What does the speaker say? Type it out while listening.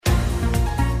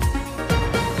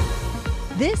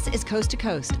This is Coast to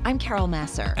Coast. I'm Carol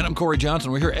Masser. And I'm Cory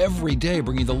Johnson. We're here every day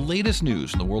bringing the latest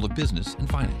news in the world of business and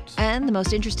finance. And the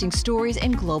most interesting stories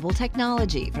in global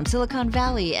technology from Silicon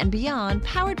Valley and beyond,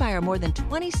 powered by our more than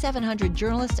 2,700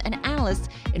 journalists and analysts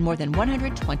in more than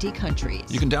 120 countries.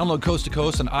 You can download Coast to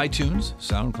Coast on iTunes,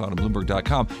 SoundCloud, and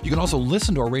Bloomberg.com. You can also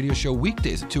listen to our radio show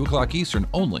weekdays at 2 o'clock Eastern,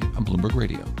 only on Bloomberg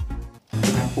Radio.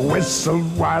 Whistle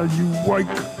while you work.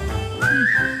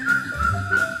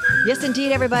 Yes,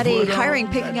 indeed, everybody. Hiring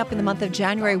picking up in the month of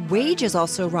January. Wages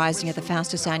also rising at the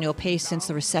fastest annual pace since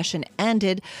the recession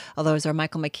ended. Although, as our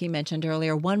Michael McKee mentioned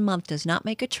earlier, 1 month does not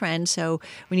make a trend, so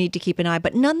we need to keep an eye.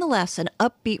 But nonetheless, an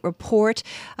upbeat report.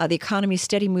 The economy's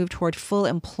steady move toward full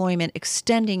employment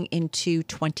extending into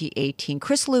 2018.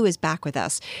 Chris Liu is back with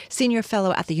us, senior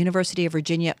fellow at the University of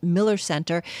Virginia Miller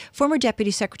Center, former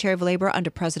Deputy Secretary of Labor under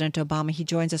President Obama. He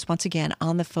joins us once again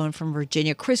on the phone from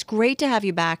Virginia. Chris, great to have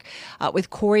you back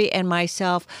with Cory and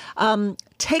myself.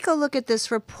 Take a look at this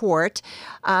report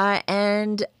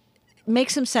and make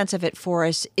some sense of it for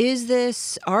us.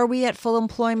 Are we at full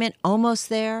employment, almost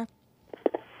there?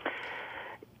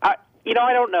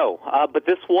 I don't know, but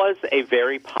this was a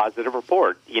very positive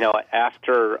report.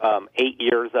 After 8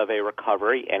 years of a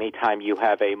recovery, anytime you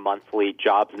have a monthly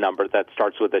jobs number that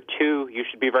starts with a 2, you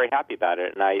should be very happy about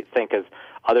it. And I think, as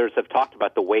others have talked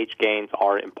about, the wage gains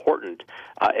are important.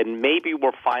 And maybe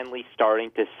we're finally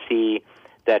starting to see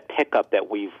that pickup that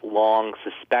we've long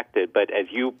suspected. But as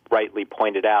you rightly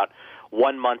pointed out,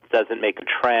 1 month doesn't make a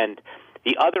trend.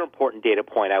 The other important data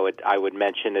point I would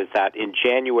mention is that in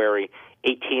January,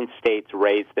 18 states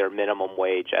raised their minimum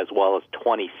wage, as well as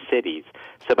 20 cities.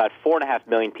 So about 4.5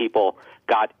 million people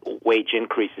got wage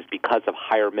increases because of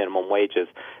higher minimum wages.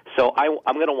 So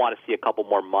I'm going to want to see a couple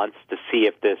more months to see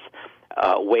if this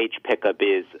wage pickup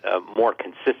is more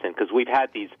consistent, because we've had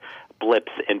these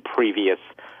blips in previous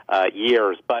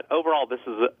years. But overall, this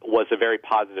was a very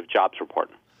positive jobs report.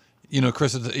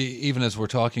 Chris, even as we're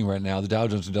talking right now, the Dow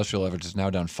Jones Industrial Average is now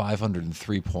down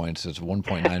 503 points. It's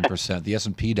 1.9%. The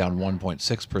S&P down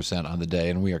 1.6% on the day,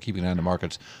 and we are keeping an eye on the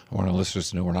markets. I want our listeners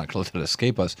to know we're not going to let it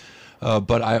escape us.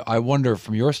 But I wonder,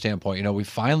 from your standpoint, we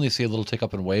finally see a little tick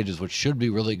up in wages, which should be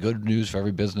really good news for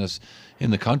every business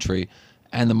in the country,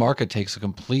 and the market takes a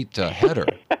complete header.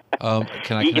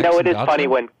 Can I it is funny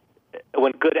when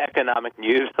good economic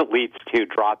news leads to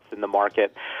drops in the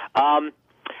market.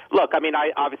 Look,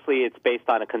 obviously it's based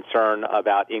on a concern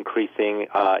about increasing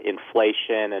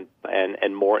inflation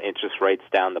and more interest rates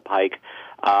down the pike.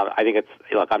 I think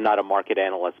I'm not a market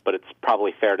analyst, but it's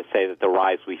probably fair to say that the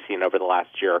rise we've seen over the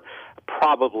last year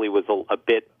probably was a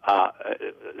bit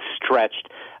stretched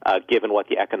given what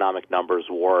the economic numbers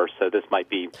were. So this might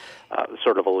be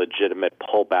sort of a legitimate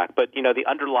pullback. But, the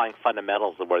underlying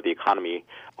fundamentals of where the economy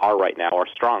are right now are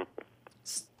strong.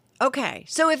 Okay,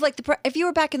 so if you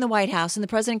were back in the White House and the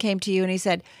president came to you and he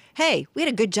said, "Hey, we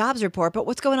had a good jobs report, but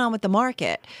what's going on with the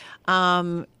market?"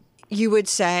 You would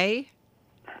say?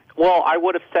 Well, I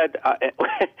would have said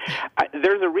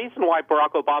there's a reason why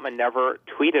Barack Obama never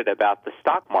tweeted about the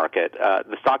stock market.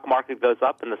 The stock market goes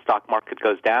up and the stock market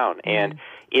goes down, and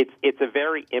it's a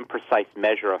very imprecise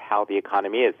measure of how the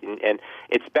economy is, and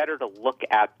it's better to look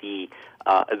at the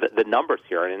numbers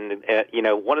here. And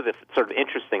one of the sort of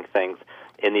interesting things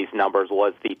in these numbers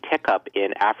was the tick up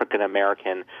in African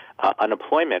American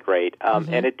unemployment rate,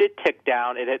 and it did tick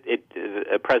down.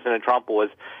 President Trump was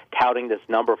touting this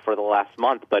number for the last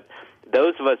month, but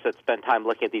those of us that spend time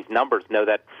looking at these numbers know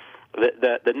that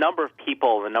the number of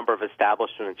people, the number of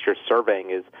establishments you're surveying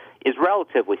is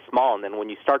relatively small. And then when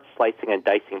you start slicing and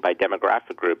dicing by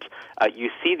demographic groups,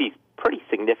 you see these pretty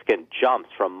significant jumps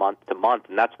from month to month.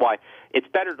 And that's why it's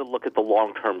better to look at the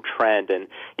long-term trend. And,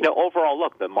 overall,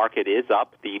 look, the market is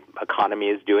up. The economy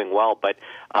is doing well. But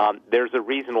there's a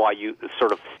reason why you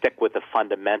sort of stick with the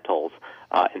fundamentals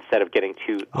instead of getting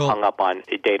too hung up on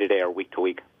day-to-day or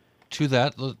week-to-week. To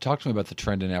that, talk to me about the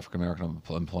trend in African-American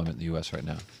employment in the U.S. right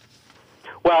now.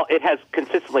 Well, it has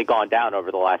consistently gone down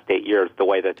over the last 8 years, the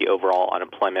way that the overall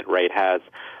unemployment rate has.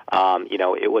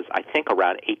 It was, I think,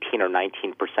 around 18 or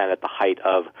 19% at the height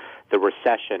of the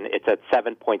recession. It's at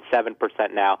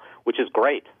 7.7% now, which is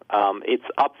great. It's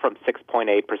up from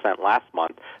 6.8% last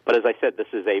month. But as I said, this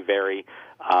is a very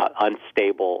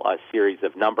unstable series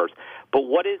of numbers. But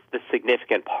what is the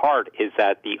significant part is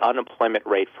that the unemployment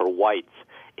rate for whites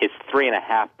is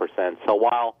 3.5%. So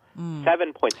while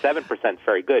 7.7% is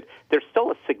very good. There's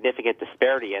still a significant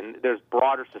disparity, and there's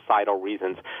broader societal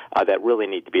reasons that really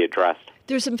need to be addressed.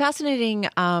 There's some fascinating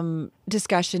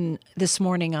discussion this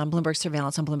morning on Bloomberg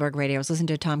Surveillance on Bloomberg Radio. I was listening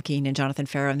to Tom Keene and Jonathan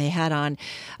Farrow, and they had on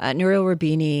Nouriel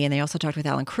Roubini, and they also talked with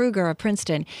Alan Kruger of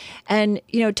Princeton, and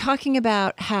talking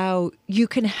about how you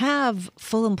can have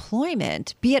full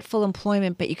employment, be at full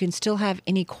employment, but you can still have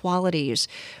inequalities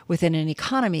within an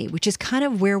economy, which is kind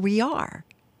of where we are.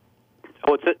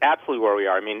 Oh, it's absolutely where we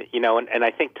are. I mean, and I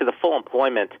think to the full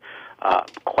employment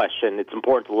question, it's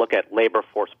important to look at labor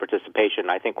force participation.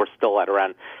 I think we're still at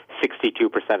around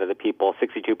 62% of the people,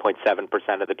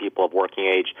 62.7% of the people of working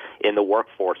age in the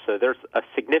workforce. So there's a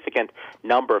significant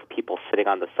number of people sitting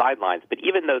on the sidelines. But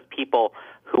even those people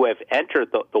who have entered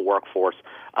the workforce,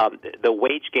 the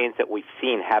wage gains that we've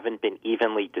seen haven't been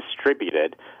evenly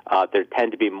distributed. There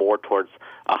tend to be more towards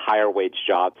higher wage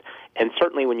jobs. And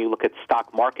certainly when you look at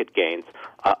stock market gains,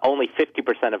 only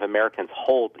 50% of Americans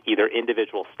hold either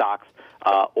individual stocks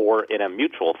or in a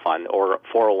mutual fund or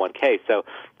 401k. So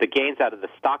the gains out of the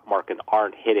stock market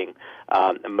aren't hitting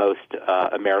most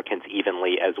Americans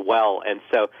evenly as well. And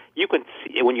so you can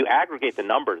see, when you aggregate the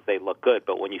numbers, they look good,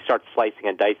 but when you start slicing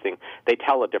and dicing, they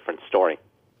tell a different story.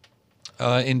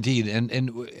 Indeed, and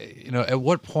at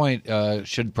what point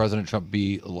should President Trump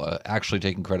be actually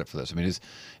taking credit for this? I mean,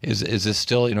 is this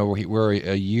still we're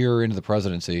a year into the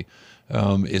presidency?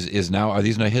 Is now, are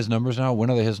these his numbers now? When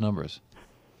are they his numbers?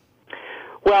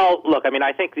 Well, look, I mean,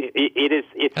 I think it's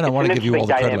and I want to give you all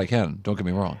the credit dynamic. I can. Don't get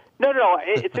me wrong. No,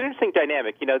 it's an interesting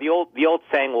dynamic. The old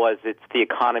saying was, "It's the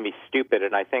economy, stupid,"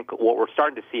 and I think what we're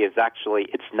starting to see is actually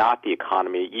it's not the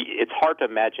economy. It's hard to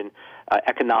imagine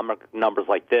economic numbers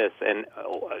like this and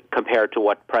compared to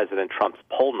what President Trump's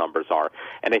poll numbers are.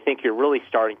 And I think you're really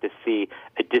starting to see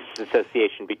a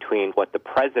disassociation between what the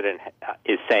president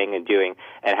is saying and doing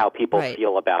and how people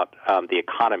feel about the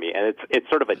economy. And it's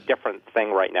sort of a different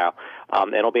thing right now.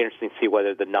 And it'll be interesting to see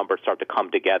whether the numbers start to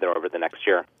come together over the next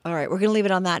year. All right, we're going to leave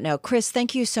it on that note. Chris,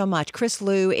 thank you so much. Chris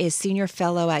Liu is Senior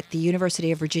Fellow at the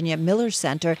University of Virginia Miller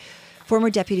Center, former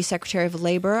Deputy Secretary of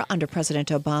Labor under President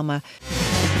Obama.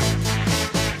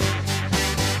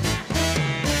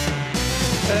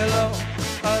 Hello,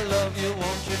 I love you,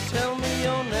 won't you tell me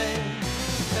your name?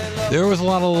 Hello. There was a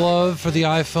lot of love for the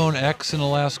iPhoneX in the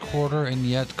last quarter, and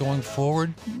yet going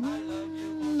forward,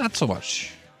 not so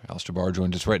much. Alistair Barr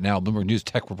joins us right now, Bloomberg News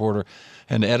tech reporter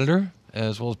and editor,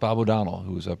 as well as Bob O'Donnell,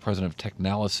 who's president of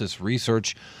Technalysis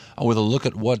Research, with a look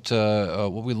at what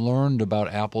we learned about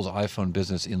Apple's iPhone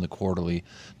business in the quarterly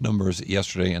numbers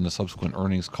yesterday and the subsequent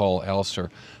earnings call. Alistair,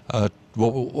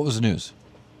 what was the news?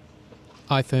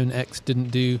 iPhoneX didn't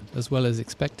do as well as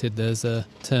expected. There's a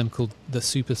term called the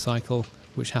super cycle,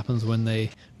 which happens when they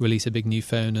release a big new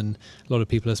phone and a lot of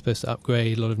people are supposed to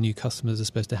upgrade, a lot of new customers are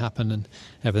supposed to happen, and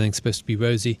everything's supposed to be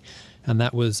rosy. And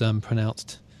that was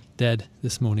pronounced dead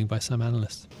this morning by some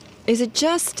analysts. Is it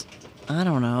just, I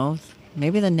don't know,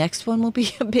 maybe the next one will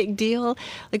be a big deal?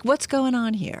 Like, what's going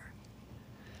on here?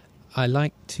 I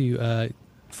like to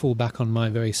fall back on my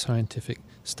very scientific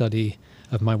study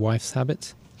of my wife's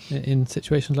habits in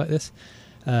situations like this.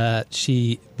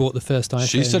 She bought the first iPhone.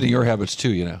 She's studying your habits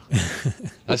too,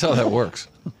 That's how that works.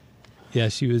 Yeah,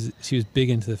 she was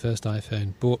big into the first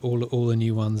iPhone. Bought all the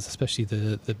new ones, especially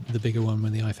the bigger one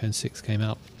when the iPhone 6 came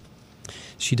out.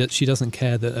 She doesn't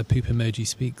care that a poop emoji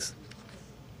speaks.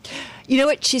 You know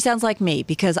what? She sounds like me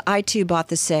because I, too, bought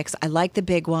the 6. I like the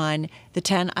big one. The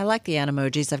 10, I like the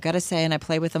animojis, I've got to say, and I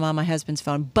play with them on my husband's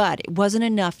phone. But it wasn't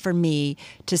enough for me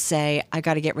to say, I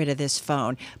got to get rid of this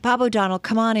phone. Bob O'Donnell,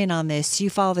 come on in on this. You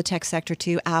follow the tech sector,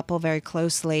 too, Apple very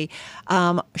closely.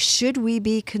 Should we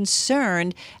be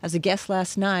concerned? As a guest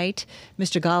last night,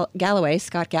 Mr. Galloway,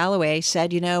 Scott Galloway,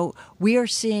 said, we are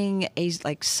seeing a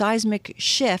seismic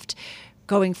shift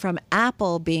going from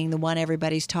Apple being the one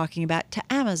everybody's talking about to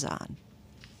Amazon.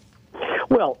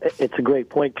 Well, it's a great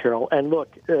point, Carol. And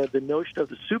look, the notion of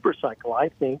the super cycle, I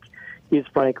think, is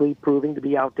frankly proving to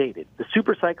be outdated. The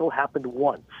super cycle happened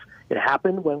once. It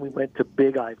happened when we went to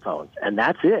big iPhones, and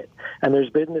that's it. And there's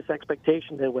been this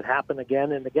expectation that it would happen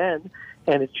again and again,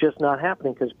 and it's just not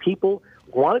happening because people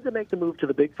wanted to make the move to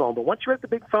the big phone. But once you're at the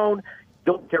big phone,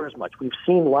 you don't care as much. We've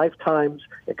seen lifetimes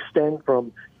extend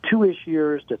from 2-ish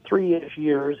years to 3-ish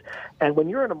years. And when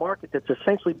you're in a market that's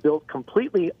essentially built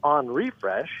completely on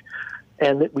refresh,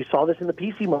 and we saw this in the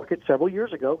PC market several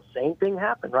years ago, same thing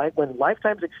happened, right? When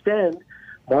lifetimes extend,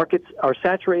 markets are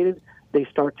saturated, they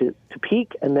start to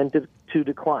peak and then to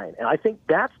decline. And I think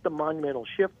that's the monumental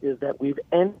shift, is that we've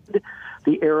ended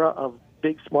the era of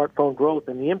big smartphone growth,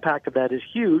 and the impact of that is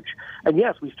huge. And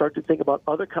yes, we start to think about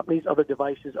other companies, other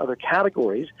devices, other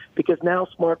categories, because now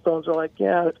smartphones are like,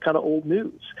 yeah, it's kind of old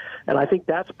news. And I think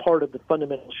that's part of the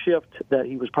fundamental shift that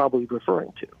he was probably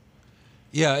referring to.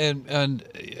 Yeah, and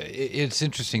it's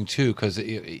interesting too,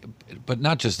 but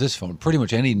not just this phone. Pretty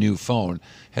much any new phone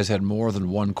has had more than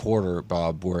one quarter,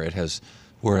 Bob, where it has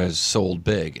sold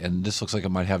big, and this looks like it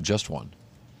might have just one.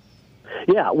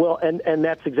 Yeah, well, and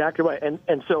that's exactly right.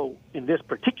 And so in this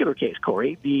particular case,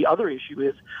 Corey, the other issue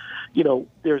is,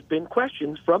 there's been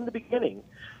questions from the beginning.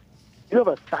 You have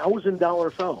a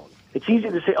 $1,000 phone. It's easy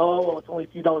to say, oh, well, it's only a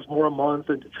few dollars more a month,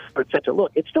 et cetera.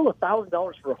 Look, it's still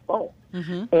 $1,000 for a phone.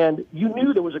 Mm-hmm. And you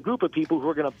knew there was a group of people who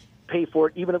were going to pay for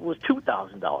it even if it was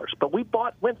 $2,000. But we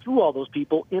went through all those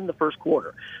people in the first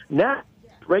quarter. Now,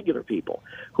 regular people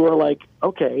who are like,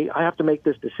 okay, I have to make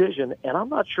this decision, and I'm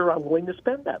not sure I'm willing to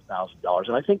spend that $1,000.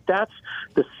 And I think that's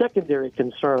the secondary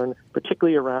concern,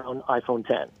 particularly around iPhone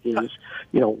 10, is,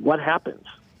 what happens?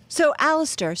 So,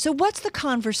 Alistair, what's the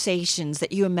conversations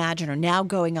that you imagine are now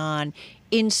going on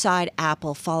inside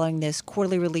Apple following this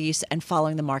quarterly release and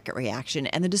following the market reaction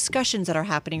and the discussions that are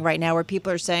happening right now where people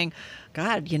are saying,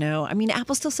 God,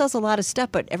 Apple still sells a lot of stuff,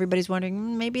 but everybody's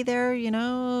wondering, maybe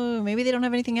maybe they don't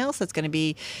have anything else that's going to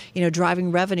be,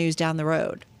 driving revenues down the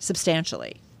road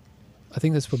substantially. I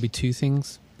think there's probably two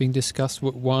things being discussed.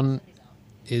 One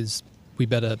is we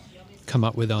better come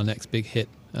up with our next big hit,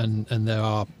 and there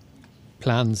are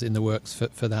plans in the works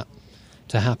for that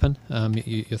to happen.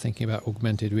 You're thinking about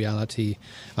augmented reality,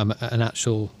 an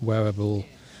actual wearable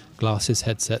glasses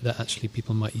headset that actually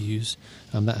people might use.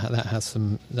 That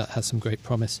has some great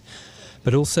promise.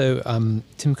 But also,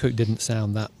 Tim Cook didn't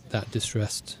sound that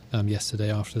distressed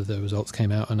yesterday after the results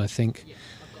came out, and I think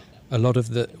a lot of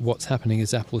what's happening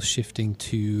is Apple's shifting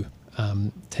to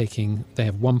they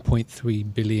have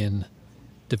 1.3 billion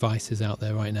devices out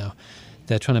there right now.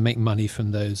 They're trying to make money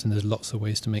from those, and there's lots of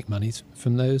ways to make money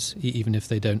from those, even if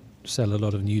they don't sell a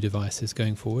lot of new devices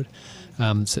going forward.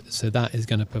 So that is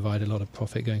going to provide a lot of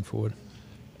profit going forward.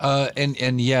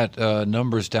 And yet,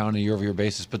 numbers down on a year-over-year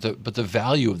basis, but the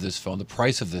value of this phone, the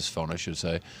price of this phone, I should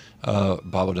say, Bob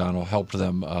O'Donnell helped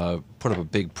them put up a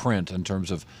big print in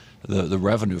terms of the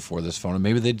revenue for this phone, and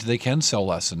maybe they can sell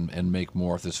less and make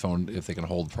more with this phone if they can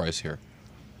hold the price here.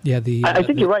 Yeah, I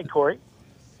think you're right, Corey.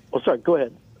 Well, sorry, go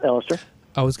ahead, Alistair.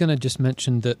 I was going to just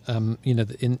mention that in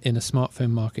a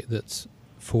smartphone market that's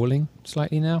falling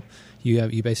slightly now,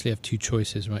 you basically have two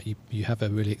choices, right? You have a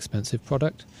really expensive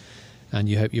product, and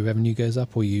you hope your revenue goes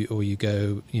up, or you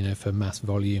go for mass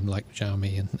volume like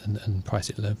Xiaomi and price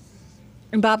it low.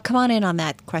 And Bob, come on in on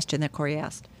that question that Cory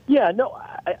asked. Yeah, no,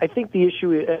 I think the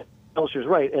issue is, Alistair's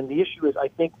right, and the issue is I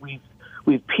think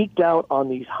we've peaked out on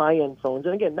these high-end phones.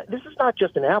 And again, this is not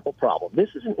just an Apple problem.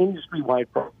 This is an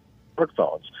industry-wide problem.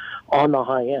 Smartphones on the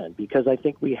high end, because I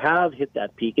think we have hit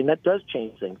that peak, and that does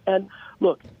change things. And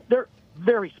look, they're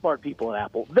very smart people at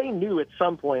Apple. They knew at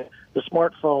some point the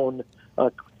smartphone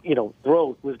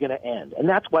growth was going to end, and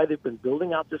that's why they've been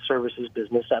building out the services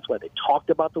business. That's why they talked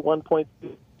about the 1.2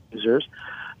 users.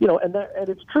 And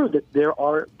it's true that there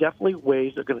are definitely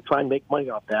ways they're going to try and make money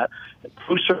off that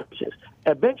through services.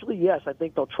 Eventually, yes, I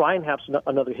think they'll try and have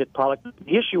another hit product.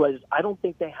 The issue is I don't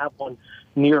think they have one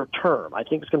near term. I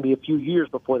think it's going to be a few years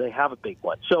before they have a big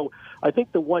one. So I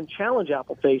think the one challenge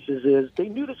Apple faces is they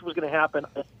knew this was going to happen.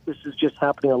 This is just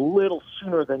happening a little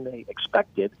sooner than they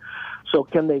expected. So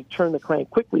can they turn the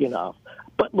crank quickly enough?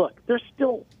 But look, they're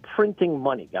still printing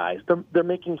money, guys. They're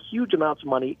making huge amounts of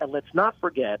money, and let's not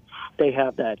forget they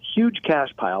have that huge cash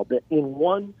pile that in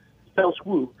one fell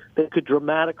swoop that could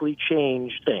dramatically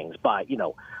change things by,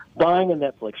 buying a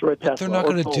Netflix or a Tesla. They're not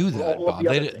going to do that, Bob.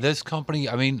 This company,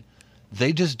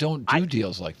 they just don't do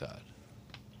deals like that.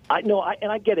 I know,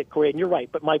 and I get it, Corey, and you're right.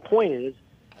 But my point is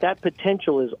that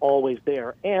potential is always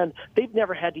there, and they've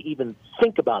never had to even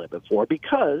think about it before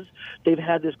because they've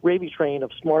had this gravy train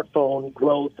of smartphone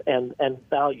growth and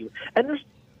value. And there's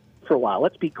for a while.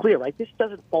 Let's be clear, right? This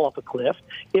doesn't fall off a cliff.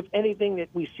 If anything, that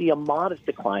we see a modest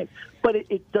decline, but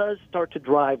it does start to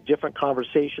drive different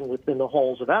conversation within the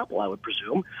halls of Apple, I would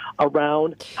presume,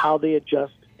 around how they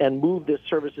adjust and move this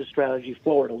services strategy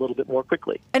forward a little bit more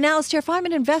quickly. And Alistair, if I'm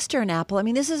an investor in Apple,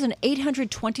 this is an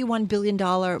 $821 billion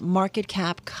market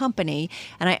cap company,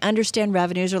 and I understand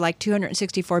revenues are like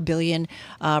 $264 billion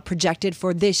projected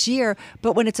for this year.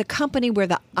 But when it's a company where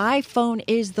the iPhone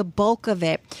is the bulk of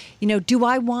it,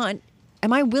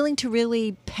 am I willing to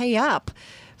really pay up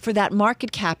for that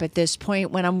market cap at this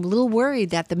point when I'm a little worried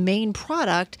that the main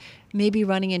product may be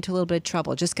running into a little bit of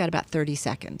trouble? Just got about 30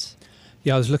 seconds.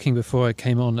 Yeah, I was looking before I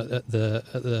came on at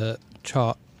the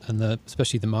chart and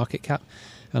especially the market cap.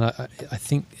 And I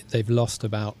think they've lost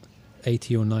about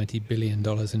 $80 or $90 billion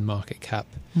in market cap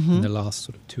in the last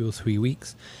sort of 2 or 3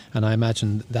 weeks. And I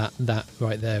imagine that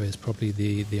right there is probably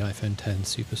the iPhone X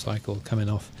super cycle coming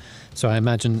off. So I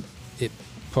imagine it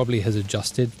probably has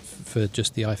adjusted for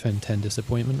just the iPhone X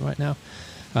disappointment right now.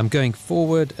 Going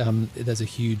forward, there's a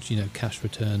huge cash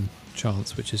return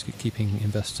chance, which is keeping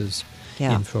investors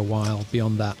in for a while.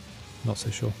 Beyond that, not so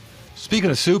sure.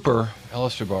 Speaking of super,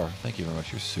 Alistair Barr, thank you very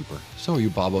much. You're super. So are you,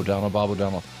 Bob O'Donnell. Bob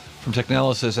O'Donnell from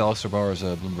Technalysis. Alistair Barr is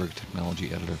a Bloomberg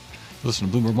technology editor.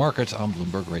 Listen to Bloomberg Markets on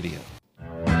Bloomberg Radio.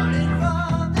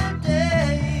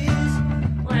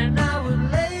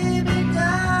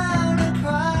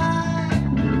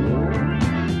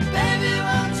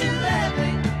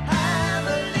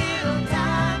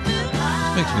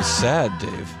 Makes me sad,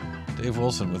 Dave. Dave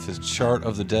Wilson with his chart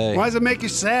of the day. Why does it make you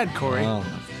sad, Corey?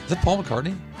 Is that Paul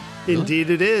McCartney? Really? Indeed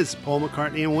it is. Paul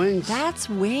McCartney and Wings. That's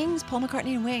Wings? Paul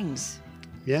McCartney and Wings.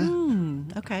 Yeah.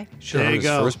 Okay. Sure, there you his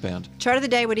go. first band. Chart of the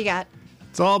day, what do you got?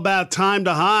 It's all about time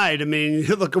to hide. I mean,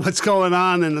 you look at what's going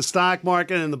on in the stock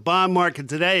market and the bond market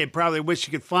today. You probably wish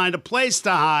you could find a place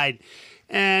to hide.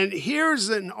 And here's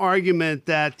an argument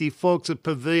that the folks at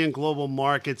Pavilion Global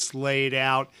Markets laid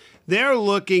out. They're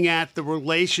looking at the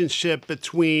relationship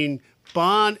between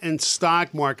bond and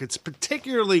stock markets,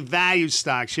 particularly value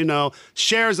stocks.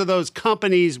 Shares of those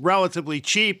companies relatively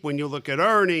cheap when you look at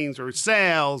earnings or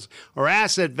sales or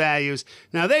asset values.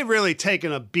 Now, they've really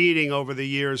taken a beating over the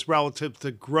years relative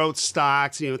to growth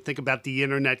stocks. Think about the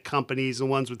internet companies, the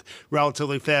ones with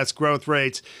relatively fast growth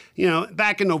rates.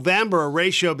 Back in November, a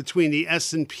ratio between the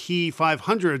S&P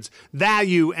 500's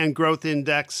value and growth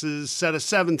indexes set a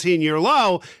 17-year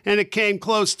low, and it came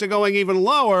close to going even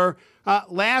lower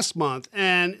last month.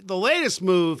 And the latest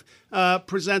move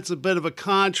presents a bit of a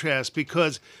contrast,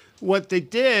 because what they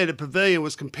did at Pavilion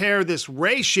was compare this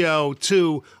ratio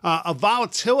to a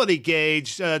volatility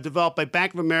gauge developed by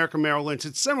Bank of America Merrill Lynch.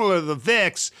 It's similar to the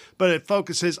VIX, but it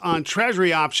focuses on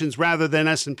Treasury options rather than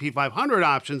S&P 500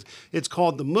 options. It's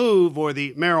called the MOVE, or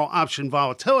the Merrill Option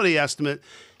Volatility Estimate.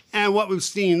 And what we've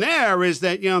seen there is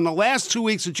that, in the last 2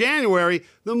 weeks of January,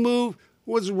 the MOVE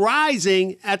was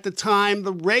rising at the time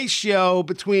the ratio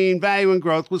between value and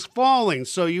growth was falling.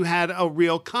 So you had a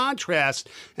real contrast.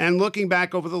 And looking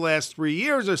back over the last 3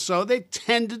 years or so, they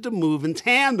tended to move in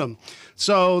tandem.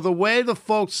 So the way the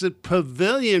folks at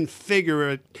Pavilion figure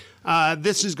it,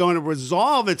 this is going to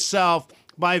resolve itself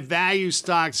by value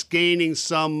stocks gaining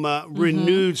some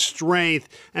renewed strength.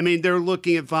 I mean, they're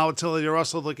looking at volatility. They're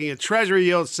also looking at Treasury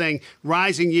yields, saying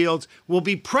rising yields will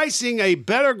be pricing a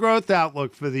better growth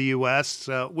outlook for the U.S.,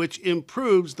 which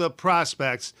improves the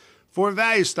prospects for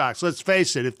value stocks. Let's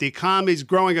face it, if the economy's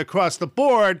growing across the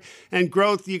board and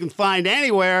growth you can find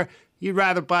anywhere, you'd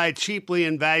rather buy it cheaply,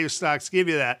 and value stocks give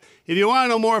you that. If you want to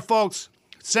know more, folks,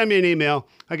 send me an email.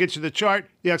 I'll get you the chart,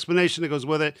 the explanation that goes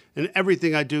with it, and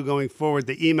everything I do going forward.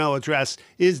 The email address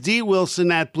is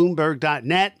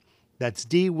dwilson@bloomberg.net. That's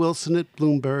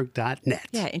dwilson@bloomberg.net.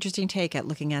 Yeah, interesting take at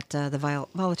looking at the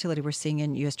volatility we're seeing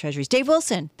in U.S. Treasuries. Dave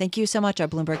Wilson, thank you so much, our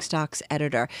Bloomberg Stocks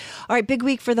editor. All right, big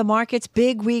week for the markets,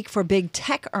 big week for big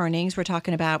tech earnings. We're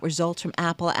talking about results from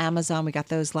Apple, Amazon. We got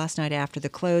those last night after the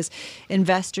close.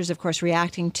 Investors, of course,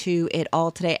 reacting to it all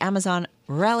today. Amazon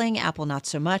rallying, Apple not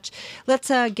so much. Let's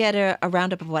get a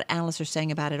roundup of what analysts are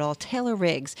saying about it all. Taylor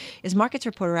Riggs is markets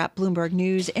reporter at Bloomberg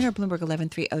News in our Bloomberg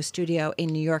 1130 studio in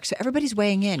New York. So everybody's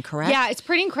weighing in, correct? Yeah, it's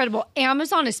pretty incredible.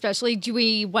 Amazon especially, do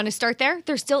we want to start there?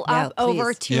 They're still up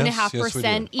over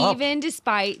 2.5%, even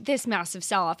despite this massive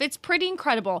sell-off. It's pretty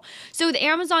incredible. So with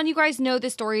Amazon, you guys know the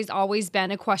story has always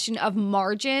been a question of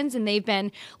margins, and they've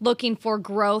been looking for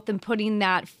growth and putting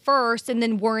that first and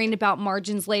then worrying about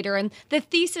margins later. And the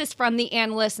thesis from the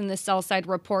analysts and the sell-side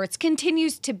reports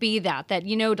continues to be that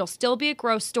it'll still be a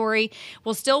growth story.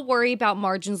 We'll still worry about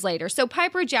margins later. So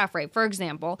Piper Jaffray, for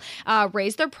example,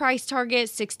 raised their price target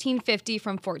 $1,650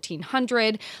 from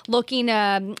 $1,400, looking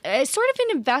sort of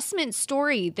an investment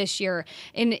story this year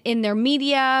in their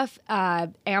media,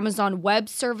 Amazon Web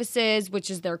Services, which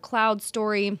is their cloud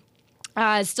story.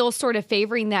 Still sort of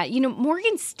favoring that.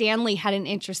 Morgan Stanley had an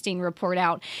interesting report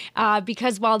out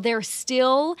because while they're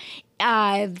still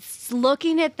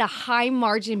looking at the high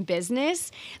margin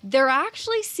business, they're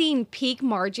actually seeing peak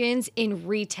margins in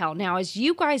retail. Now, as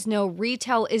you guys know,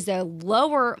 retail is a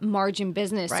lower margin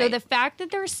business. Right. So the fact that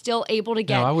they're still able to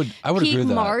get I would peak agree with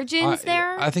margins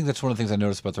there. I think that's one of the things I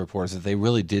noticed about the report is that they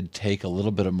really did take a little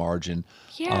bit of margin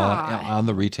on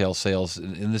the retail sales.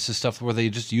 And this is stuff where they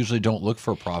just usually don't look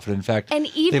for a profit. In fact, and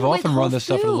even they've often run this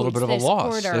stuff at a little bit of a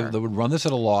loss. They would run this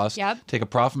at a loss, take a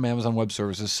profit from Amazon Web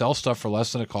Services, sell stuff for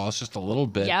less than it costs, just a little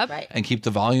bit, and keep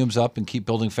the volumes up and keep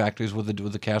building factories with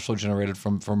the cash flow generated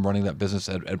from running that business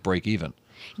at break even.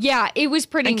 Yeah, it was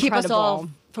pretty incredible. Keep us all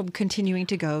from continuing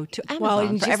to go to Amazon well, and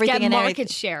for just everything get and market everything.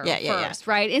 share first,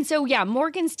 right? And so,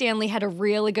 Morgan Stanley had a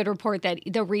really good report that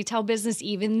the retail business,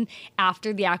 even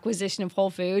after the acquisition of Whole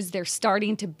Foods, they're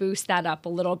starting to boost that up a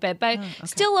little bit. But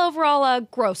still overall a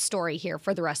growth story here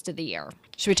for the rest of the year.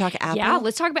 Should we talk Apple? Yeah,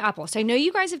 let's talk about Apple. So I know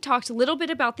you guys have talked a little bit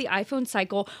about the iPhone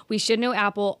cycle. We should know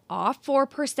Apple off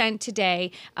 4%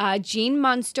 today. Gene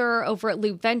Munster over at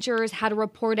Loop Ventures had a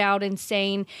report out and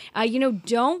saying,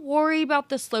 don't worry about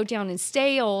the slowdown in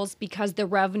sales because the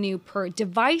revenue per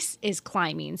device is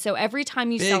climbing. So every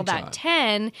time you sell that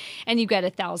 10 and you get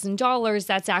 $1,000,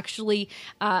 that's actually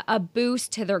a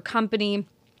boost to their company.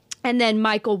 And then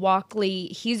Michael Walkley,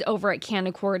 he's over at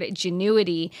Canaccord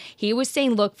Genuity. He was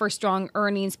saying, look for strong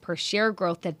earnings per share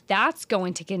growth, that's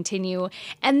going to continue.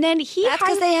 And then that's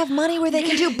because they have money where they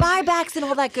can do buybacks and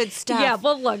all that good stuff. Yeah,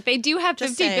 well, look, they do have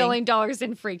 $50 billion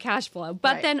in free cash flow.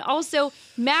 But then also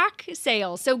Mac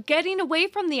sales. So getting away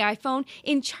from the iPhone,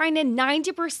 in China,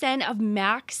 90% of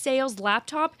Mac sales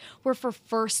laptop were for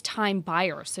first-time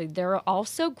buyers. So they're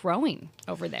also growing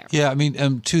over there. Yeah, I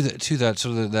mean, to that,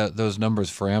 so those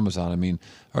numbers for Amazon, I mean,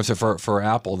 or so for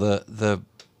Apple, the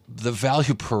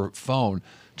value per phone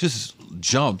just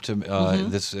jumped.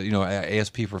 This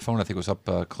ASP per phone I think was up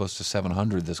close to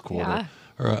 $700 this quarter,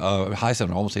 or high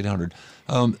 $700, almost $800.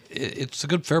 It's a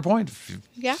good fair point. If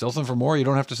you sell them for more, you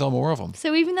don't have to sell more of them.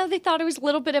 So even though they thought it was a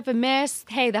little bit of a miss,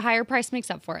 hey, the higher price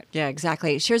makes up for it. Yeah,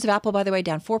 exactly. Shares of Apple, by the way,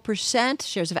 down 4%.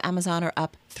 Shares of Amazon are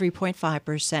up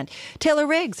 3.5%. Taylor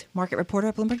Riggs, market reporter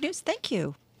at Bloomberg News. Thank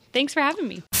you. Thanks for having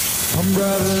me. I'm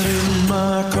driving in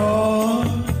my car.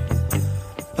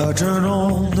 I turn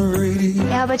on the radio.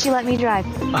 Yeah, how about you let me drive?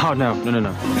 Oh, no.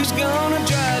 Who's gonna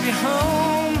drive you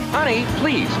home? Honey,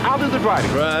 please, I'll do the driving.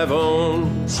 Drive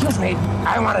on. Excuse me,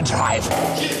 I want to drive.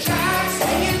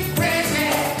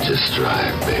 Just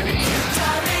drive, baby.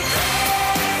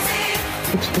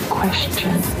 It's the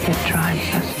question that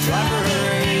drives us. Drop her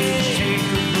age, take a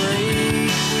break.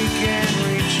 We can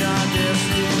reach our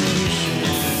destination.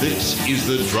 This is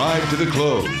the Drive to the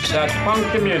Close. That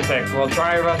funky music will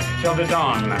drive us till the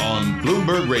dawn. On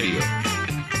Bloomberg Radio.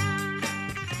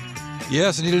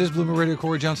 Yes, indeed it is Bloomberg Radio.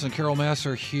 Cory Johnson and Carol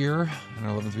Massar here in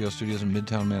our 1130 studios in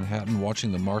Midtown Manhattan,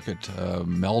 watching the market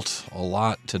melt a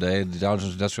lot today. The Dow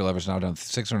Jones Industrial Average now down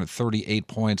 638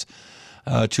 points,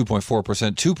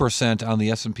 2.4%, 2% on the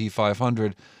S&P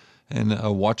 500. And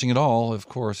watching it all, of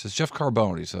course, is Jeff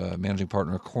Carbone. He's a managing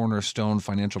partner of Cornerstone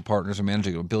Financial Partners, and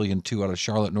managing $1.2 billion out of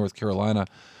Charlotte, North Carolina.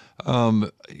 A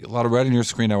lot of red on your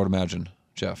screen, I would imagine,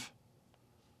 Jeff.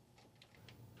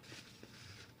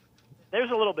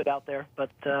 There's a little bit out there, but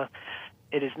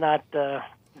it is not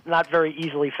very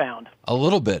easily found. A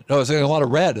little bit. No, it's a lot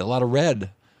of red.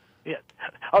 Yeah.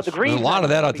 Oh, the green. There's a lot of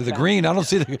that out there. The green. I don't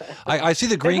see the. I see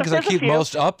the green because I keep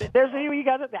most up. You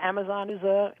got it. The Amazon is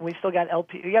we still got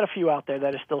LP. We got a few out there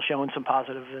that are still showing some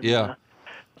positive. And,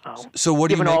 so what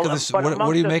do you make of this?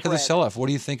 What do you make of the sell-off? What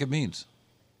do you think it means?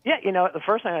 Yeah, the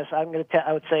first thing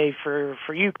I would say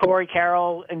for you, Cory,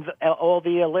 Carol, and all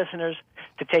the listeners,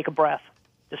 to take a breath,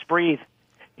 just breathe.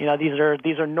 These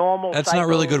are normal. That's cycles. Not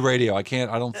really good radio. I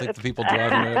don't think the people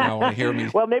driving right now want to hear me.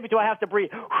 Well, maybe do I have to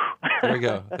breathe? There you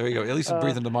go. At least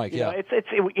breathe into the mic. Yeah.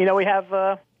 We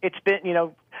have. It's been.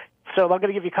 So I'm going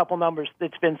to give you a couple numbers.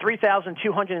 It's been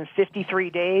 3,253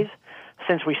 days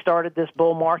since we started this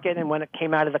bull market, and when it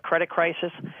came out of the credit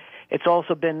crisis, it's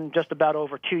also been just about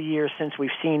over 2 years since we've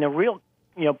seen a real,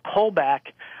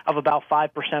 pullback of about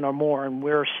 5% or more, and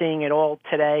we're seeing it all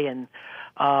today, and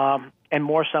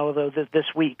more so this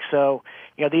week. So,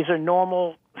 these are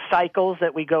normal cycles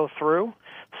that we go through.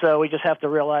 So we just have to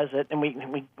realize it, and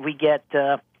we get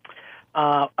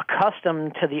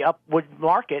accustomed to the upward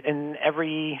market. And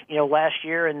last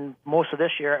year and most of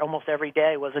this year, almost every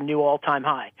day was a new all-time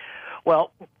high.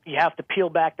 Well, you have to peel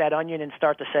back that onion and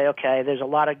start to say, okay, there's a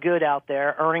lot of good out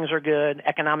there. Earnings are good.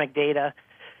 Economic data,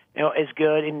 is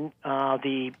good, and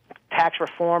the tax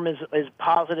reform is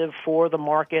positive for the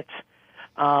markets.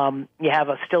 You have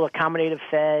still accommodative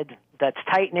Fed that's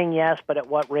tightening, yes, but at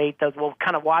what rate? We'll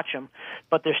kind of watch them.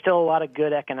 But there's still a lot of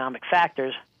good economic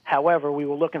factors. However, we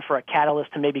were looking for a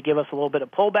catalyst to maybe give us a little bit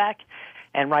of pullback,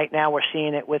 and right now we're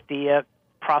seeing it with the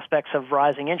prospects of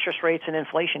rising interest rates and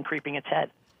inflation creeping its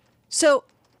head. So,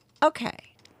 okay,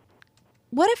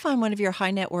 what if I'm one of your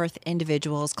high net worth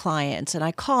individuals, clients, and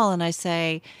I call and I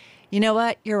say, You know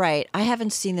what? You're right. I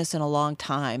haven't seen this in a long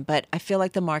time, but I feel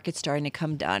like the market's starting to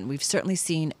come undone. We've certainly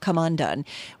seen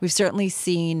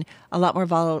a lot more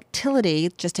volatility.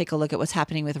 Just take a look at what's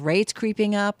happening with rates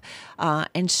creeping up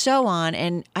and so on.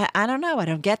 And I don't know. I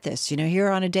don't get this. Here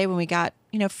on a day when we got,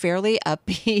 fairly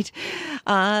upbeat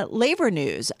labor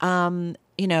news,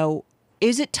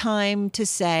 is it time to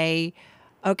say,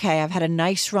 okay, I've had a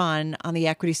nice run on the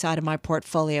equity side of my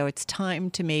portfolio. It's time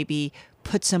to maybe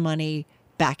put some money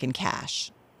back in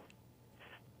cash?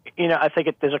 I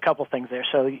think there's a couple things there.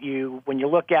 So when you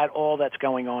look at all that's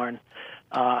going on,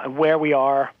 where we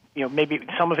are, maybe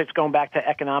some of it's going back to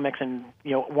economics and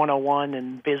 101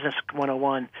 and business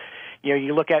 101.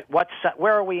 You look at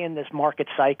where are we in this market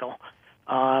cycle?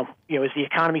 Is the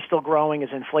economy still growing? Is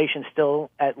inflation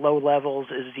still at low levels?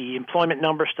 Is the employment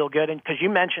number still good? And because you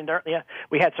mentioned earlier,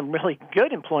 we had some really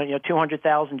good employment,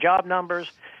 200,000 job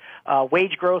numbers.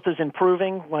 Wage growth is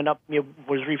improving. Went up,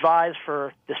 was revised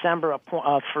for December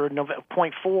for November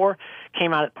 0.4,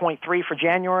 came out at 0.3 for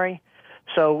January.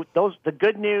 So the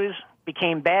good news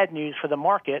became bad news for the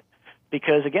market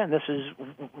because again, this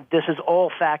is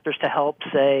all factors to help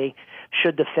say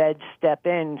should the Fed step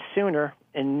in sooner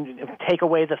and take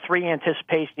away the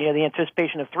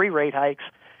anticipation of 3 rate hikes.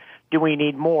 Do we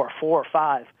need more, 4 or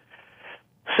 5?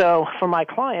 So for my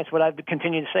clients, what I've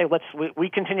continued to say, we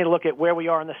continue to look at where we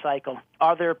are in the cycle.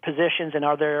 Are there positions and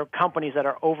are there companies that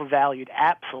are overvalued?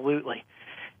 Absolutely.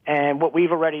 And what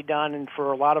we've already done, and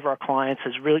for a lot of our clients,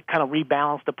 is really kind of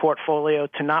rebalance the portfolio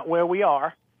to not where we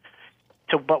are,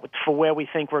 but for where we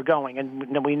think we're going.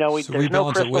 And we know so there's no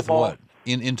crystal it with ball. What?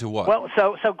 Into what? Well,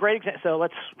 so great example.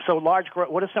 So large growth.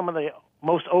 What are some of the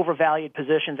most overvalued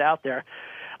positions out there?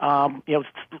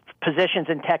 Positions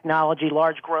in technology,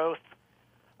 large growth.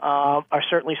 Are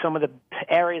certainly some of the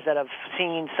areas that have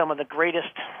seen some of the greatest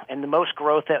and the most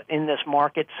growth in this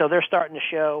market. So they're starting to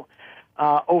show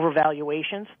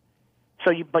overvaluations.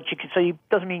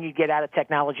 Doesn't mean you get out of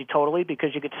technology totally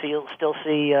because you could still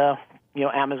see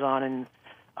Amazon and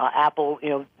Apple.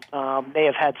 They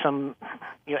have had some.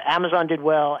 Amazon did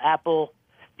well. Apple,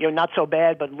 not so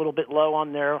bad, but a little bit low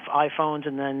on their iPhones,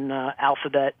 and then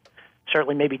Alphabet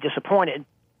certainly maybe disappointed.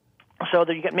 So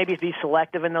that you get maybe be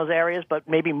selective in those areas, but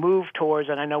maybe move towards,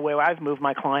 and I know where I've moved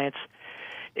my clients,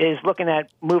 is looking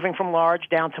at moving from large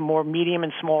down to more medium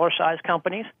and smaller size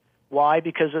companies. Why?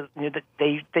 Because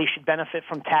they should benefit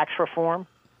from tax reform.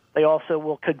 They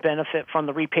also could benefit from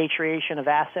the repatriation of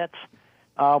assets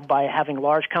by having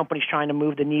large companies trying to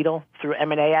move the needle through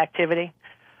M&A activity.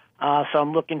 So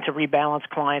I'm looking to rebalance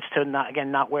clients to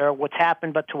not where what's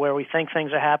happened, but to where we think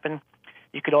things are happening.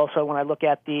 You could also, when I look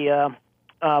at the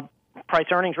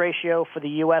price-earnings ratio for the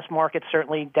U.S. market,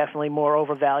 definitely more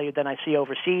overvalued than I see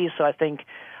overseas. So I think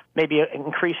maybe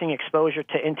increasing exposure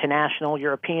to international,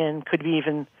 European, could be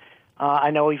even,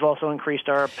 I know we've also increased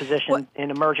our position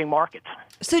in emerging markets.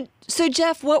 So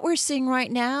Jeff, what we're seeing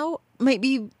right now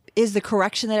maybe is the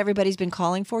correction that everybody's been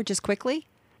calling for, just quickly?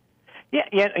 Yeah,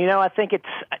 I think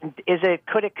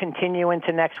could it continue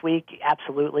into next week?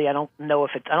 Absolutely. I don't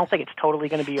think it's totally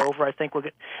going to be over. I think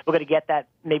we're going to get that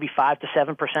maybe 5 to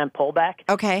 7% pullback.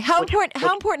 Okay. How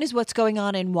important is what's going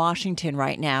on in Washington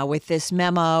right now with this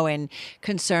memo and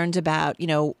concerns about,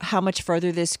 how much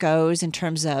further this goes in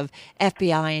terms of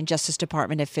FBI and Justice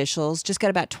Department officials? Just got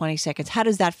about 20 seconds. How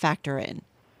does that factor in?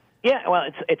 Yeah, well,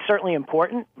 it's certainly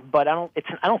important, but I don't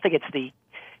think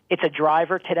it's a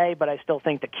driver today, but I still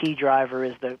think the key driver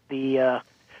is that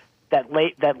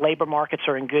labor markets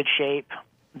are in good shape,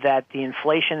 that the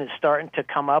inflation is starting to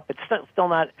come up. It's still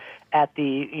not at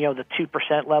the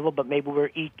 2% level, but maybe we're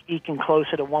eking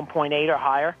closer to 1.8 or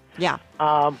higher. Yeah.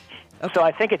 Okay. So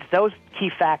I think it's those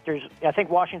key factors. I think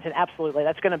Washington, absolutely,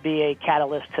 that's going to be a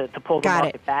catalyst to pull the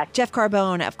market back. Jeff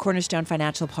Carbone of Cornerstone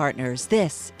Financial Partners.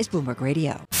 This is Bloomberg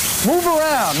Radio. Move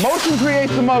around. Motion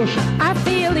creates emotion. I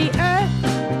feel the earth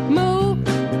move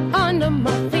under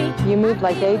my feet. You move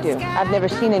like they do. I've never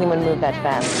seen anyone move that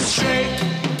fast. Shake.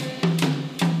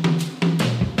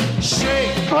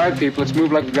 Shake. All right, people, let's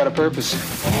move like we've got a purpose.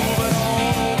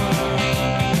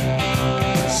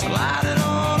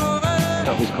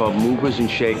 Company's called Movers and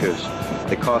Shakers.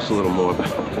 They cost a little more,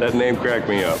 but that name cracked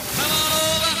me up.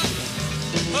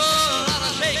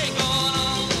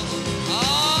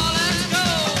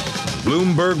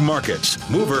 Bloomberg Markets,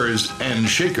 Movers and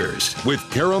Shakers with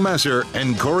Carol Massar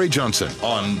and Cory Johnson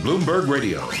on Bloomberg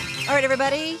Radio. All right,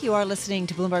 everybody, you are listening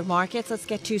to Bloomberg Markets. Let's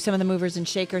get to some of the movers and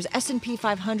shakers. S&P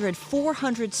 500,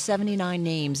 479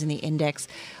 names in the index.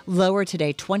 Lower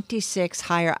today, 26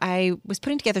 higher. I was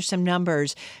putting together some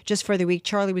numbers just for the week.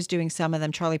 Charlie was doing some of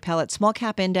them. Charlie Pellet. Small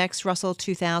cap index, Russell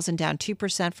 2000 down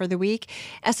 2% for the week.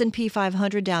 S&P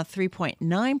 500 down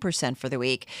 3.9% for the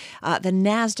week. The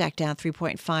NASDAQ down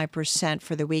 3.5%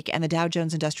 for the week. And the Dow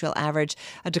Jones Industrial Average,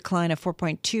 a decline of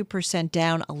 4.2%,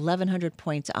 down 1,100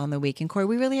 points on the week. And Cory,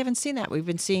 we really haven't seen that. We've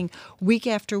been seeing week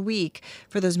after week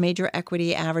for those major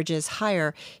equity averages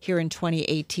higher here in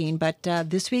 2018. But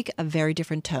this week, a very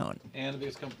different tone. And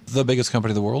the biggest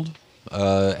company in the world?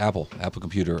 Apple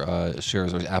Computer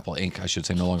shares, or Apple Inc., I should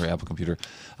say, no longer Apple Computer.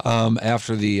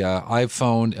 After the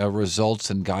iPhone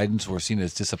results and guidance were seen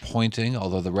as disappointing,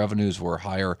 although the revenues were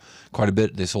higher quite a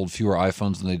bit. They sold fewer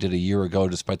iPhones than they did a year ago,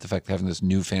 despite the fact of having this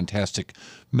new, fantastic,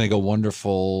 mega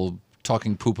wonderful,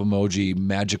 talking poop emoji,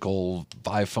 magical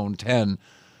iPhone 10.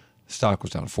 Stock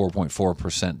was down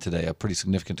 4.4% today, a pretty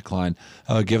significant decline,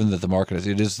 given that the market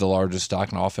is the largest stock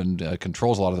and often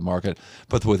controls a lot of the market.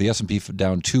 But with the S&P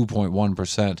down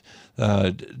 2.1%,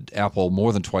 Apple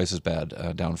more than twice as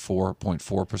bad, down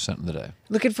 4.4% in the day.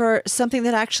 Looking for something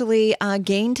that actually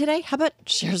gained today? How about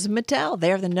shares of Mattel?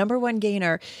 They're the number one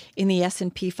gainer in the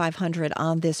S&P 500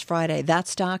 on this Friday. That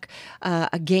stock,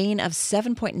 a gain of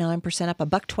 7.9%, up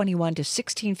 $1.21 to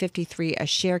 $16.53 a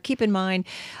share. Keep in mind,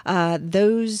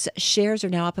 those shares are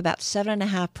now up about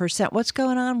 7.5%. What's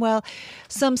going on? Well,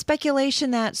 some speculation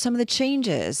that some of the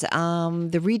changes,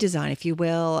 the redesign, if you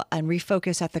will, and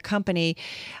refocus at the company,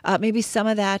 maybe some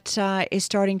of that is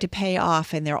starting to pay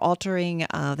off, and they're altering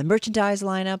the merchandise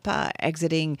lineup,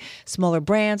 exiting smaller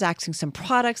brands, axing some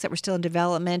products that were still in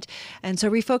development, and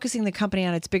so refocusing the company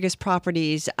on its biggest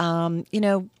properties.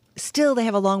 Still, they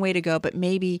have a long way to go, but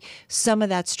maybe some of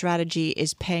that strategy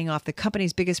is paying off. The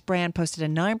company's biggest brand posted a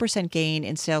 9% gain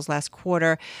in sales last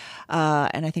quarter,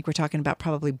 and I think we're talking about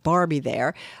probably Barbie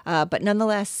there. But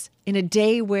nonetheless, in a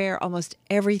day where almost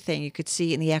everything you could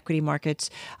see in the equity markets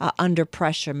under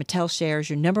pressure, Mattel shares,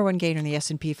 your number one gainer in the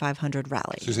S&P 500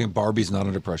 rally. So you're saying Barbie's not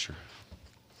under pressure?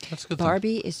 That's good.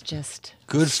 Barbie is just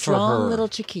good strong for her. Little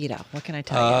Chiquita. What can I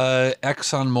tell you?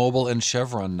 ExxonMobil and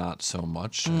Chevron, not so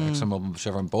much. ExxonMobil and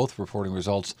Chevron both reporting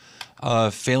results,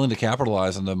 failing to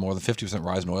capitalize on the more than 50%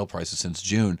 rise in oil prices since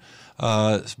June.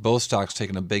 Both stocks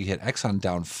taking a big hit. Exxon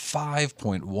down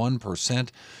 5.1%.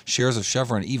 Shares of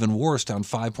Chevron, even worse, down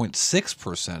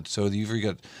 5.6%. So you've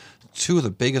got two of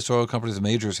the biggest oil companies, the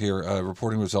majors here,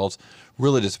 reporting results.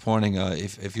 Really disappointing.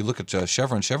 If you look at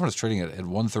Chevron is trading at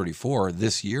 134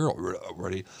 this year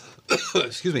already.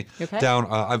 Excuse me. Okay. Down.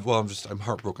 I'm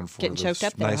heartbroken for Getting those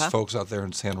choked up there, nice folks out there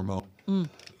in San Ramon,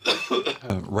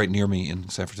 right near me in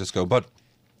San Francisco. But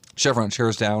Chevron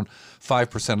shares down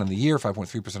 5% on the year,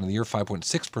 5.3% on the year,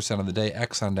 5.6% on the day.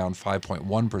 Exxon down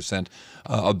 5.1%.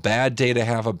 A bad day to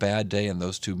have a bad day, and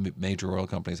those two major oil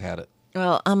companies had it.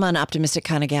 Well, I'm an optimistic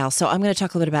kind of gal, so I'm going to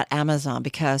talk a little bit about Amazon,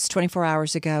 because 24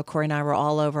 hours ago, Cory and I were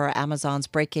all over Amazon's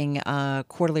breaking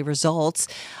quarterly results,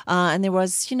 and there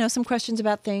was, some questions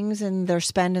about things and their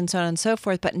spend and so on and so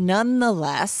forth. But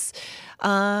nonetheless,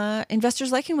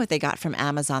 investors liking what they got from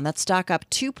Amazon. That stock up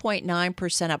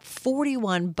 2.9%, up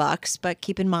 $41. But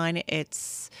keep in mind,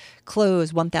 it's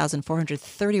closed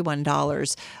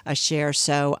 $1,431 a share.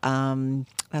 So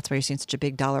that's why you're seeing such a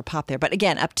big dollar pop there. But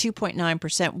again, up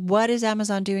 2.9%. What is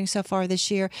Amazon doing so far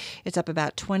this year? It's up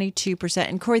about 22%.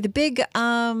 And Cory, the big,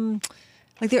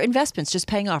 their investments just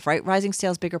paying off, right? Rising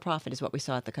sales, bigger profit is what we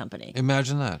saw at the company.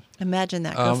 Imagine that.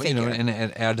 Go figure. And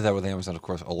add to that with Amazon, of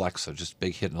course, Alexa, just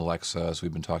big hit in Alexa, as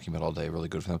we've been talking about all day. Really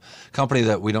good for them. Company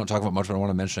that we don't talk about much, but I want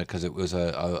to mention it because it was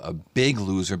a big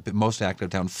loser, most active,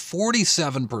 down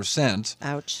 47%.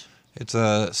 Ouch. It's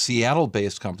a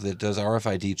Seattle-based company that does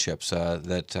RFID chips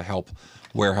that help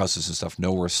warehouses and stuff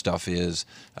know where stuff is.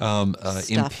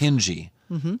 Impinji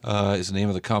is the name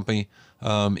of the company.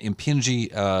 Impinji,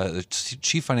 the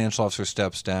chief financial officer,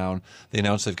 steps down. They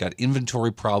announced they've got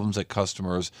inventory problems at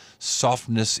customers,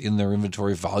 softness in their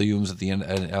inventory volumes at the end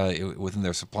within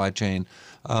their supply chain.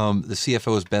 The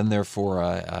CFO has been there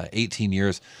for 18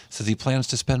 years. Says he plans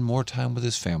to spend more time with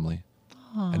his family.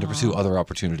 Aww. And to pursue other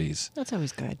opportunities. That's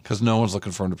always good. Because no one's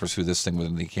looking for him to pursue this thing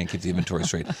when he can't keep the inventory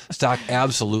straight. Stock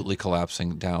absolutely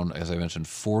collapsing, down, as I mentioned,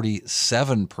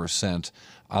 47%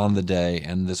 on the day.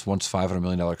 And this once $500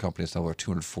 million company is now worth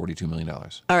 $242 million.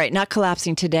 All right, not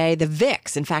collapsing today. The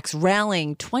VIX, in fact,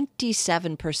 rallying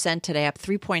 27% today, up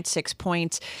 3.6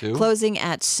 points, closing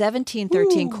at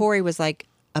 1713. Cory was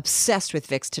obsessed with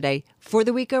VIX today. For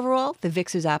the week overall, the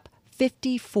VIX is up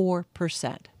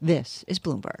 54%. This is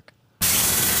Bloomberg.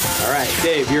 All right,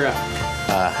 Dave, you're up.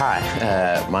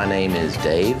 Hi, my name is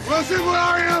Dave. Wilson, where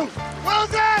are you?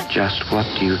 Wilson! Just what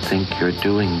do you think you're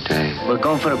doing, Dave? We're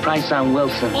going for the price on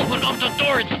Wilson. Open up the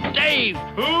door, it's Dave!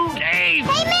 Who? Dave!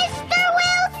 Hey, Mr.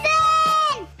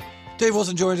 Wilson! Dave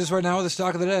Wilson joins us right now with the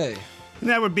stock of the day. And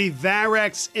that would be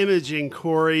Varex Imaging,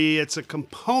 Cory. It's a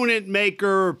component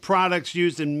maker of products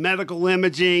used in medical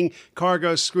imaging,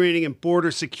 cargo screening, and border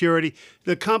security.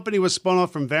 The company was spun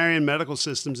off from Varian Medical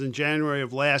Systems in January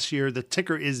of last year. The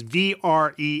ticker is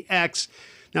VREX.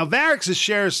 Now, Varex's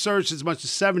shares surged as much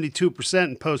as 72%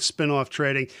 in post-spinoff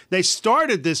trading. They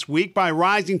started this week by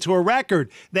rising to a record.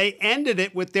 They ended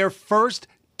it with their first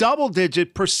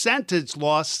double-digit percentage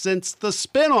loss since the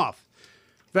spinoff.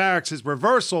 Varex's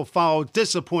reversal followed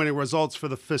disappointing results for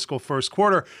the fiscal first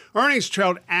quarter. Earnings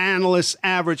trailed analysts'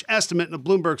 average estimate in a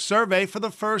Bloomberg survey for the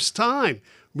first time.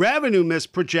 Revenue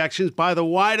missed projections by the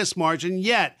widest margin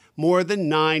yet, more than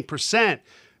 9%.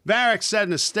 Varex said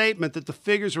in a statement that the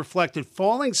figures reflected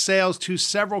falling sales to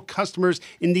several customers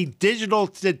in the digital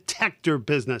detector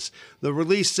business. The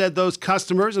release said those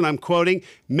customers, and I'm quoting,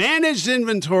 managed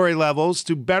inventory levels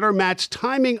to better match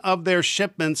timing of their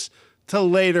shipments to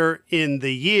later in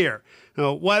the year.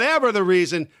 Now, whatever the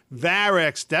reason,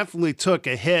 Varex definitely took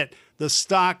a hit. The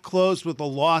stock closed with a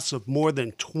loss of more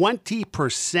than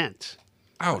 20%.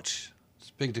 Ouch. It's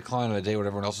a big decline on a day when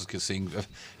everyone else is seeing.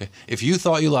 If you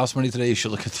thought you lost money today, you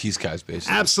should look at these guys,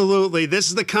 basically. Absolutely. This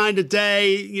is the kind of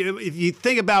day, if you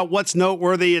think about what's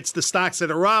noteworthy, it's the stocks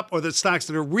that are up or the stocks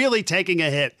that are really taking a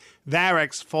hit.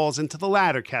 Varex falls into the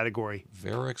latter category.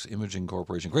 Varex Imaging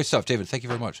Corporation. Great stuff, David. Thank you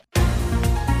very much.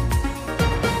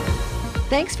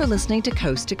 Thanks for listening to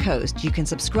Coast to Coast. You can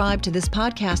subscribe to this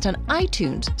podcast on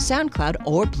iTunes, SoundCloud,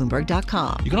 or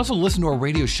Bloomberg.com. You can also listen to our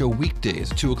radio show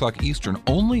weekdays at 2 o'clock Eastern,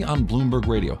 only on Bloomberg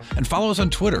Radio. And follow us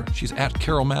on Twitter. She's at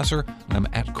Carol Masser, and I'm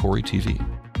at Cory TV.